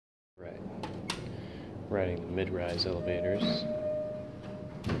riding the mid-rise elevators.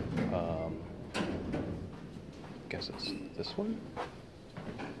 Guess it's this one?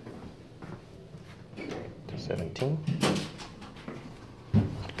 To 17.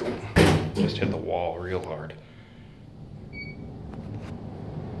 Just hit the wall real hard.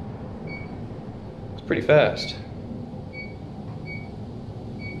 It's pretty fast.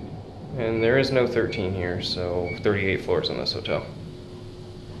 And there is no 13 here, so 38 floors in this hotel.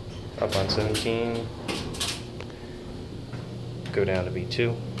 Up on 17, go down to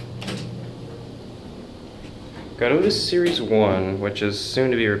B2. Got Otis Series 1, which is soon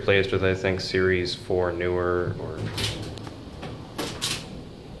to be replaced with, I think, Series 4 newer, or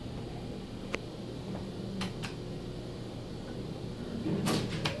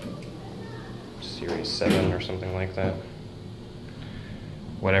Series 7 or something like that.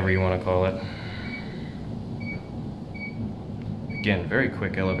 Whatever you want to call it. Again, very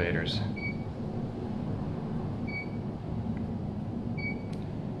quick elevators.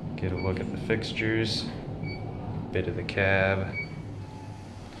 Get a look at the fixtures, bit of the cab,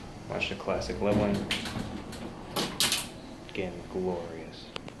 watch the classic leveling. Again, glorious.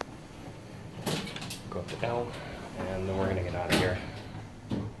 Go up to L, and then we're gonna get out of here.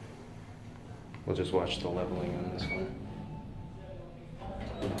 We'll just watch the leveling on this one.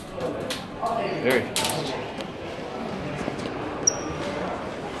 Very